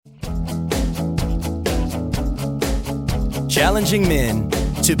challenging men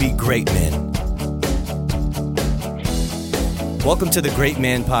to be great men. Welcome to the Great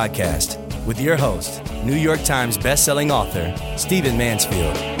Man Podcast with your host, New York Times bestselling author, Stephen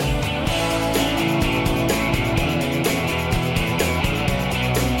Mansfield.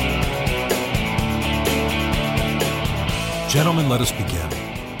 Gentlemen, let us begin.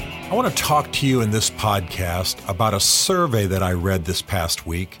 I want to talk to you in this podcast about a survey that I read this past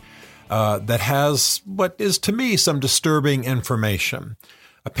week that has what is to me some disturbing information.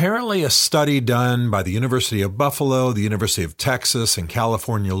 Apparently, a study done by the University of Buffalo, the University of Texas, and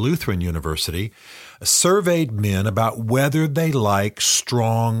California Lutheran University surveyed men about whether they like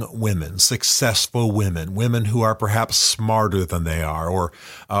strong women, successful women, women who are perhaps smarter than they are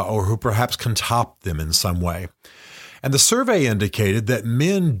or who perhaps can top them in some way. And the survey indicated that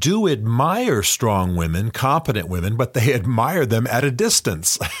men do admire strong women, competent women, but they admire them at a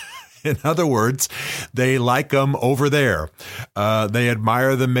distance. In other words, they like them over there. They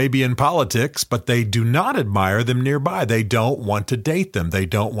admire them maybe in politics, but they do not admire them nearby. They don't want to date them. They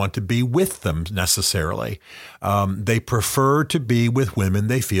don't want to be with them necessarily. They prefer to be with women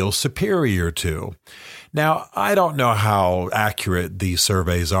they feel superior to. Now, I don't know how accurate these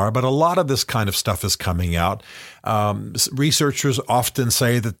surveys are, but a lot of this kind of stuff is coming out. Researchers often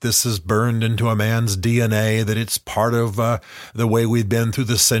say that this is burned into a man's DNA, that it's part of the way we've been through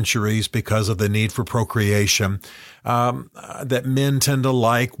the centuries because of the need for procreation, that men tend to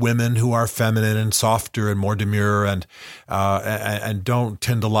like women who are feminine and softer and more demure and don't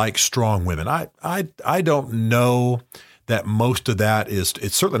tend to like strong women. I don't know that most of that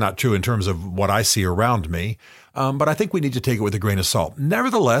it's certainly not true in terms of what I see around me. But I think we need to take it with a grain of salt.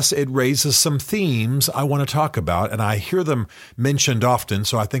 Nevertheless, it raises some themes I want to talk about, and I hear them mentioned often,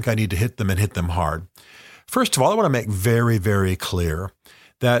 so I think I need to hit them and hit them hard. First of all, I want to make very, very clear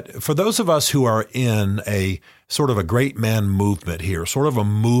that for those of us who are in a sort of a great man movement here, sort of a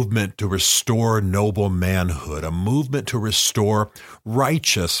movement to restore noble manhood, a movement to restore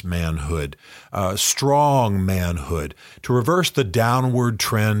righteous manhood, strong manhood, to reverse the downward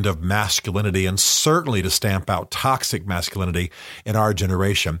trend of masculinity and certainly to stamp out toxic masculinity in our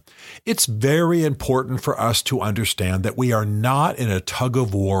generation, it's very important for us to understand that we are not in a tug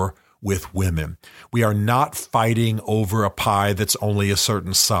of war with women. We are not fighting over a pie that's only a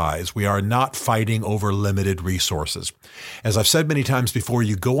certain size. We are not fighting over limited resources. As I've said many times before,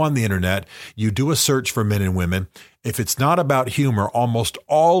 you go on the internet, you do a search for men and women. If it's not about humor, almost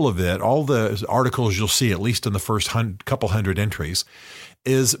all of it, all the articles you'll see, at least in the first couple hundred entries,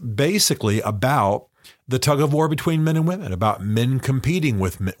 is basically about the tug of war between men and women, about men competing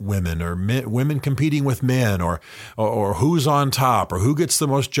with women or women competing with men or who's on top or who gets the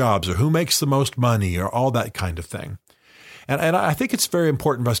most jobs or who makes the most money or all that kind of thing. And I think it's very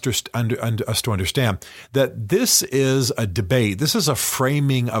important for us to understand that this is a debate. This is a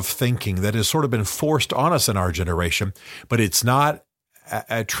framing of thinking that has sort of been forced on us in our generation, but it's not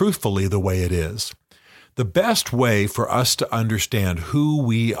truthfully the way it is. The best way for us to understand who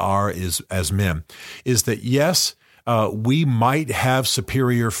we are as men is that, yes, we might have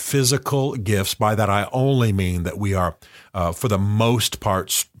superior physical gifts. By that, I only mean that we are, for the most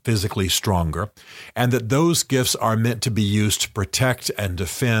part, physically stronger, and that those gifts are meant to be used to protect and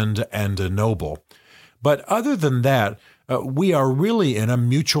defend and ennoble. But other than that, we are really in a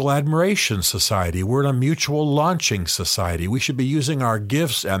mutual admiration society. We're in a mutual launching society. We should be using our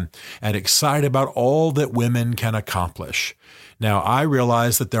gifts and excited about all that women can accomplish. Now, I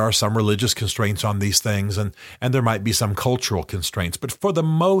realize that there are some religious constraints on these things, and there might be some cultural constraints. But for the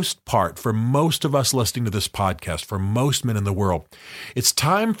most part, for most of us listening to this podcast, for most men in the world, it's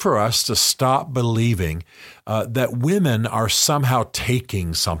time for us to stop believing that women are somehow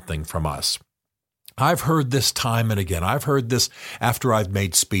taking something from us. I've heard this time and again. I've heard this after I've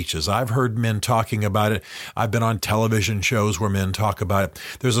made speeches. I've heard men talking about it. I've been on television shows where men talk about it.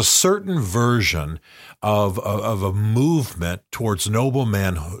 There's a certain version of a movement towards noble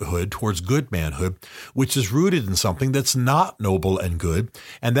manhood, towards good manhood, which is rooted in something that's not noble and good.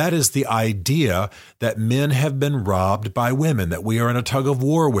 And that is the idea that men have been robbed by women, that we are in a tug of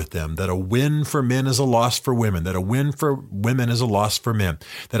war with them, that a win for men is a loss for women, that a win for women is a loss for men,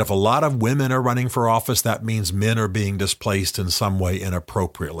 that if a lot of women are running for office, that means men are being displaced in some way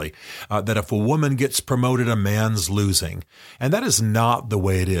inappropriately, that if a woman gets promoted, a man's losing. And that is not the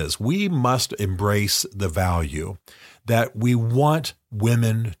way it is. We must embrace the value that we want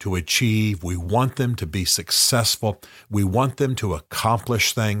women to achieve. We want them to be successful. We want them to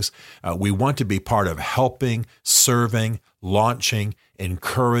accomplish things. We want to be part of helping, serving, launching,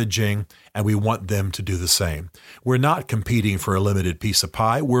 encouraging, and we want them to do the same. We're not competing for a limited piece of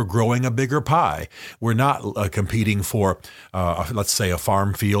pie. We're growing a bigger pie. We're not competing for, let's say, a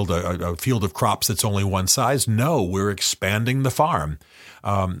farm field, a field of crops that's only one size. No, we're expanding the farm.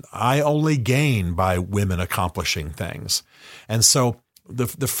 I only gain by women accomplishing things. And so the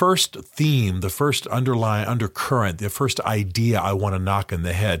first theme, the first underlying undercurrent, the first idea I want to knock in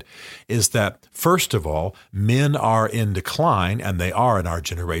the head is that, first of all, men are in decline, and they are in our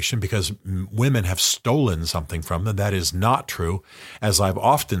generation because women have stolen something from them. That is not true. As I've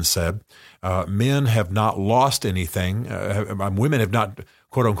often said, men have not lost anything. Women have not,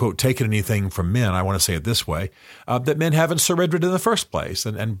 quote unquote, taken anything from men. I want to say it this way, that men haven't surrendered in the first place.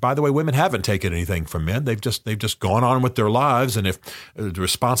 And by the way, women haven't taken anything from men. They've just gone on with their lives. And if the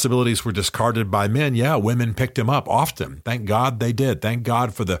responsibilities were discarded by men, yeah, women picked them up often. Thank God they did. Thank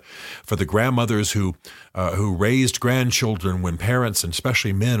God for the grandmothers who raised grandchildren when parents, and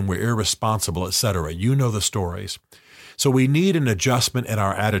especially men, were irresponsible, etc. You know the stories. So we need an adjustment in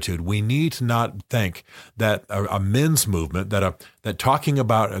our attitude. We need to not think that a men's movement, that talking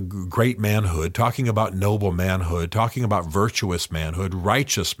about a great manhood, talking about noble manhood, talking about virtuous manhood,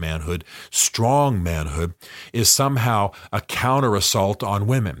 righteous manhood, strong manhood, is somehow a counter-assault on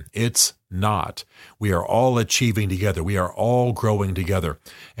women. It's not. We are all achieving together. We are all growing together.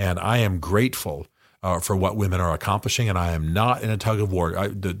 And I am grateful for what women are accomplishing, and I am not in a tug of war.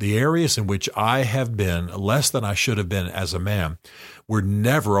 The areas in which I have been less than I should have been as a man were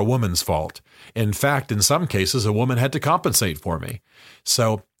never a woman's fault. In fact, in some cases, a woman had to compensate for me.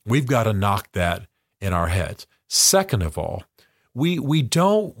 So we've got to knock that in our heads. Second of all, we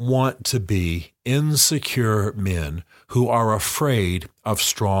don't want to be insecure men who are afraid of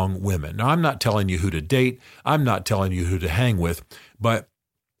strong women. Now, I'm not telling you who to date. I'm not telling you who to hang with, but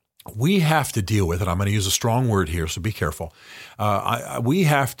we have to deal with, and I'm going to use a strong word here, so be careful. We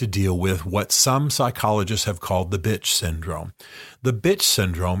have to deal with what some psychologists have called the bitch syndrome. The bitch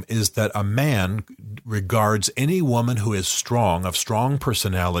syndrome is that a man regards any woman who is strong, of strong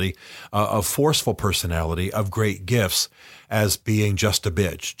personality, of forceful personality, of great gifts, as being just a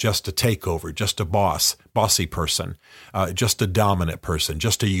bitch, just a takeover, just a bossy person, just a dominant person,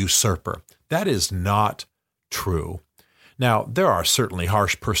 just a usurper. That is not true. Now, there are certainly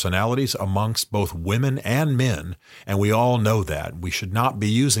harsh personalities amongst both women and men, and we all know that. We should not be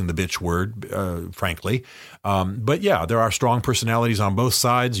using the bitch word, frankly. But yeah, there are strong personalities on both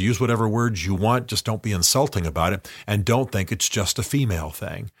sides. Use whatever words you want. Just don't be insulting about it, and don't think it's just a female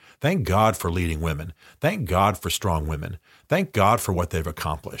thing. Thank God for leading women. Thank God for strong women. Thank God for what they've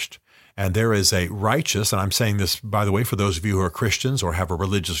accomplished. And there is a righteous, and I'm saying this, by the way, for those of you who are Christians or have a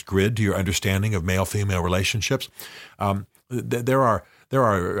religious grid to your understanding of male-female relationships, there are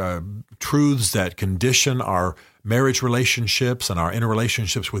truths that condition our marriage relationships and our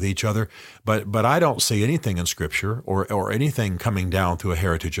interrelationships with each other. But I don't see anything in Scripture or anything coming down through a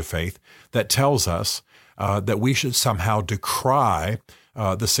heritage of faith that tells us that we should somehow decry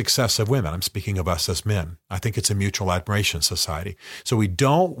the success of women. I'm speaking of us as men. I think it's a mutual admiration society. So we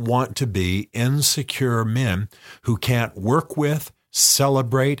don't want to be insecure men who can't work with,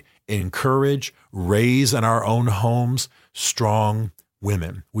 celebrate, encourage, raise in our own homes strong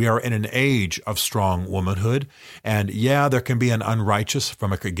women. We are in an age of strong womanhood. And yeah, there can be an unrighteous,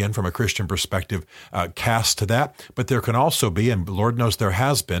 from a Christian perspective, cast to that. But there can also be, and Lord knows there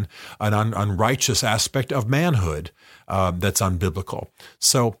has been, an unrighteous aspect of manhood that's unbiblical.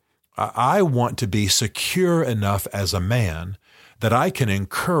 So I want to be secure enough as a man that I can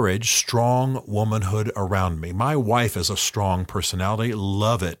encourage strong womanhood around me. My wife is a strong personality.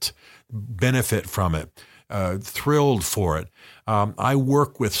 Love it. Benefit from it. Thrilled for it. I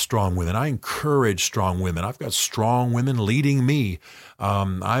work with strong women. I encourage strong women. I've got strong women leading me.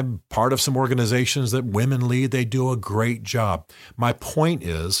 I'm part of some organizations that women lead. They do a great job. My point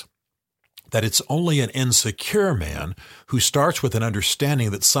is that it's only an insecure man who starts with an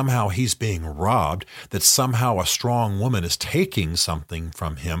understanding that somehow he's being robbed, that somehow a strong woman is taking something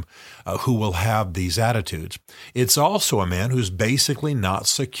from him, who will have these attitudes. It's also a man who's basically not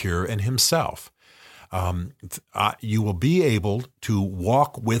secure in himself. You will be able to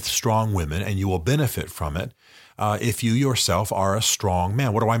walk with strong women, and you will benefit from it if you yourself are a strong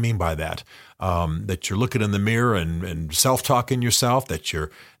man. What do I mean by that? That you're looking in the mirror and self-talking yourself, that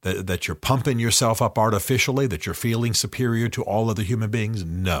you're pumping yourself up artificially, that you're feeling superior to all other human beings?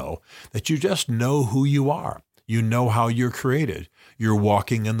 No. That you just know who you are. You know how you're created. You're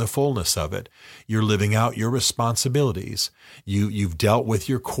walking in the fullness of it. You're living out your responsibilities. You've dealt with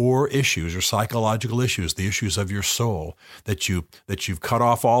your core issues, your psychological issues, the issues of your soul, that you've cut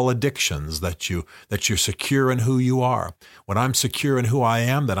off all addictions, that you're secure in who you are. When I'm secure in who I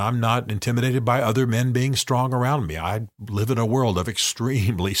am, that I'm not intimidated by other men being strong around me. I live in a world of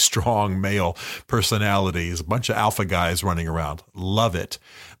extremely strong male personalities, a bunch of alpha guys running around. Love it.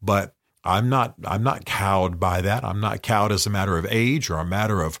 But I'm not cowed by that. I'm not cowed as a matter of age or a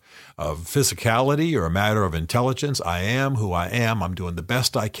matter of physicality or a matter of intelligence. I am who I am. I'm doing the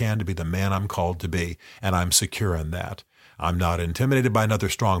best I can to be the man I'm called to be, and I'm secure in that. I'm not intimidated by another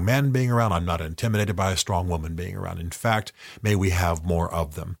strong man being around. I'm not intimidated by a strong woman being around. In fact, may we have more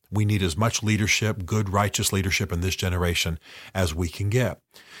of them. We need as much leadership, good, righteous leadership in this generation as we can get.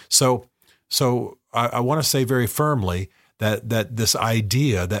 So I want to say very firmly that this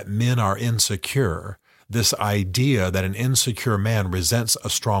idea that men are insecure, this idea that an insecure man resents a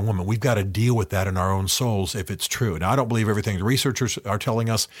strong woman, we've got to deal with that in our own souls if it's true. Now, I don't believe everything the researchers are telling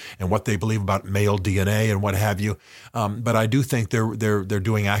us and what they believe about male DNA and what have you, but I do think they're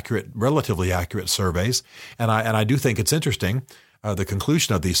doing relatively accurate surveys, and I do think it's interesting. The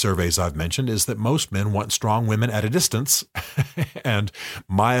conclusion of these surveys I've mentioned is that most men want strong women at a distance and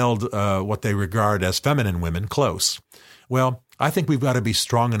mild, what they regard as feminine women, close. Well, I think we've got to be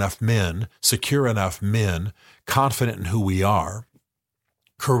strong enough men, secure enough men, confident in who we are,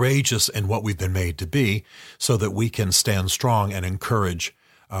 courageous in what we've been made to be, so that we can stand strong and encourage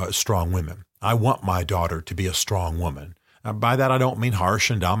strong women. I want my daughter to be a strong woman. By that, I don't mean harsh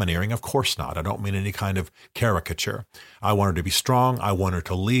and domineering. Of course not. I don't mean any kind of caricature. I want her to be strong. I want her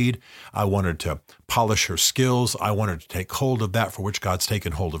to lead. I want her to polish her skills. I want her to take hold of that for which God's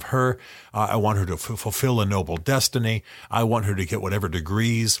taken hold of her. I want her to fulfill a noble destiny. I want her to get whatever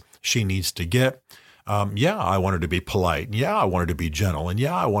degrees she needs to get. I want her to be polite. Yeah, I want her to be gentle. And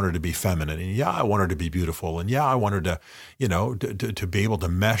yeah, I want her to be feminine. And yeah, I want her to be beautiful. And yeah, I want her to be able to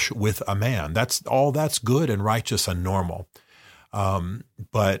mesh with a man. That's good and righteous and normal.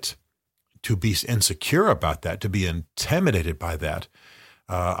 But to be insecure about that, to be intimidated by that.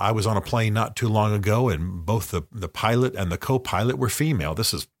 I was on a plane not too long ago, and both the pilot and the co-pilot were female.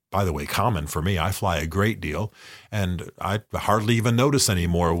 This is, by the way, common for me. I fly a great deal, and I hardly even notice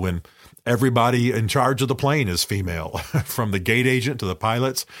anymore when everybody in charge of the plane is female, from the gate agent to the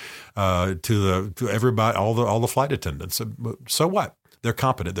pilots, to everybody, all the flight attendants. So what? They're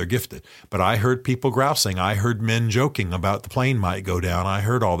competent. They're gifted. But I heard people grousing. I heard men joking about the plane might go down. I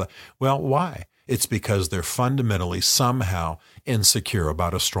heard all that. Well, why? It's because they're fundamentally somehow insecure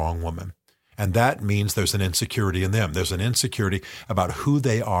about a strong woman. And that means there's an insecurity in them. There's an insecurity about who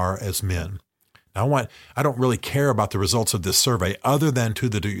they are as men. Now, I don't really care about the results of this survey other than to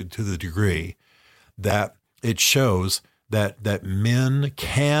the degree that it shows that men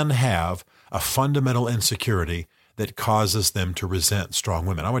can have a fundamental insecurity that causes them to resent strong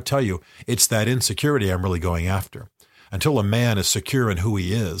women. I would tell you, it's that insecurity I'm really going after. Until a man is secure in who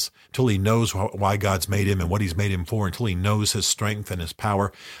he is, until he knows why God's made him and what he's made him for, until he knows his strength and his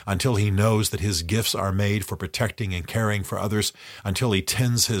power, until he knows that his gifts are made for protecting and caring for others, until he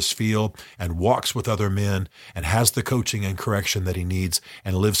tends his field and walks with other men and has the coaching and correction that he needs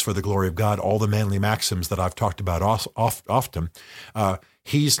and lives for the glory of God, all the manly maxims that I've talked about often,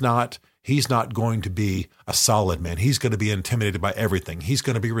 He's not going to be a solid man. He's going to be intimidated by everything. He's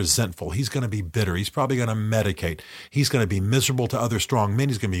going to be resentful. He's going to be bitter. He's probably going to medicate. He's going to be miserable to other strong men.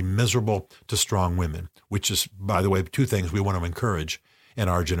 He's going to be miserable to strong women, which is, by the way, two things we want to encourage in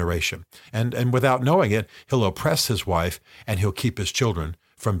our generation. And without knowing it, he'll oppress his wife and he'll keep his children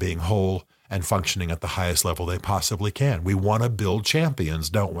from being whole and functioning at the highest level they possibly can. We want to build champions,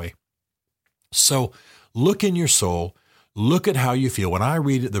 don't we? So look in your soul. Look at how you feel. When I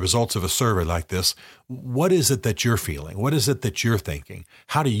read the results of a survey like this, what is it that you're feeling? What is it that you're thinking?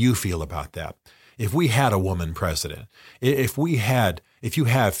 How do you feel about that? If we had a woman president, if you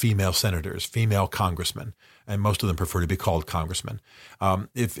have female senators, female congressmen, and most of them prefer to be called congressmen,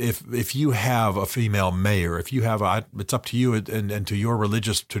 if you have a female mayor, if you have it's up to you and to your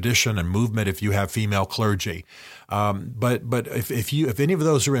religious tradition and movement if you have female clergy, but if any of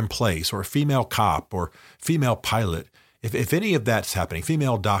those are in place, or a female cop or female pilot, if any of that's happening,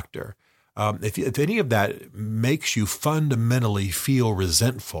 female doctor, if any of that makes you fundamentally feel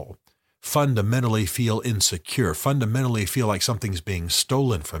resentful, fundamentally feel insecure, fundamentally feel like something's being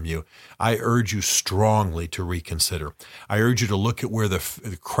stolen from you, I urge you strongly to reconsider. I urge you to look at where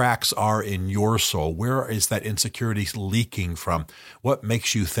the cracks are in your soul. Where is that insecurity leaking from? What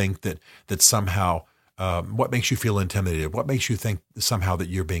makes you think that somehow, what makes you feel intimidated? What makes you think somehow that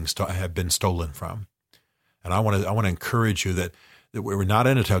you're have been stolen from? And I want to encourage you that we're not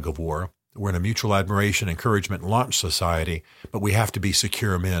in a tug of war. We're in a mutual admiration, encouragement, and launch society, but we have to be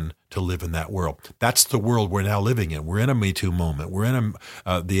secure men to live in that world. That's the world we're now living in. We're in a Me Too moment. We're in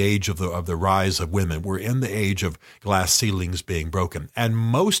the age of the rise of women. We're in the age of glass ceilings being broken. And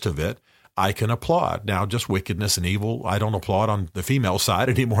most of it I can applaud. Now, just wickedness and evil, I don't applaud on the female side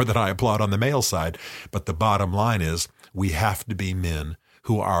any more than I applaud on the male side. But the bottom line is we have to be men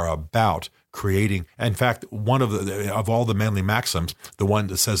who are about creating. In fact, one of all the manly maxims, the one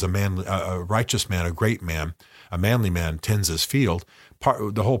that says a righteous man, a great man, a manly man tends his field.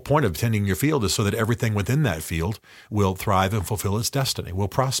 The whole point of tending your field is so that everything within that field will thrive and fulfill its destiny, will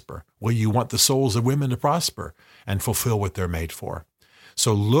prosper. Well, you want the souls of women to prosper and fulfill what they're made for.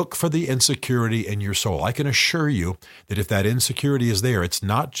 So look for the insecurity in your soul. I can assure you that if that insecurity is there, it's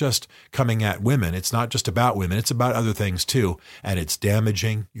not just coming at women. It's not just about women. It's about other things too. And it's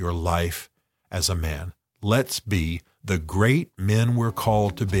damaging your life as a man. Let's be the great men we're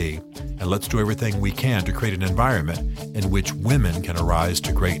called to be. And let's do everything we can to create an environment in which women can arise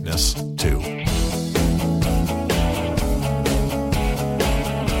to greatness too.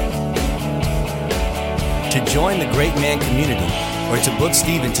 To join the Great Man community or to book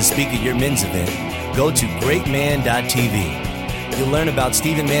Stephen to speak at your men's event, go to greatman.tv. You'll learn about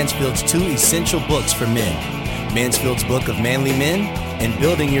Stephen Mansfield's 2 essential books for men, Mansfield's Book of Manly Men and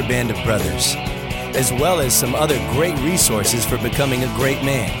Building Your Band of Brothers, as well as some other great resources for becoming a great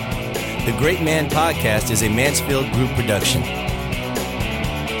man. The Great Man Podcast is a Mansfield Group production.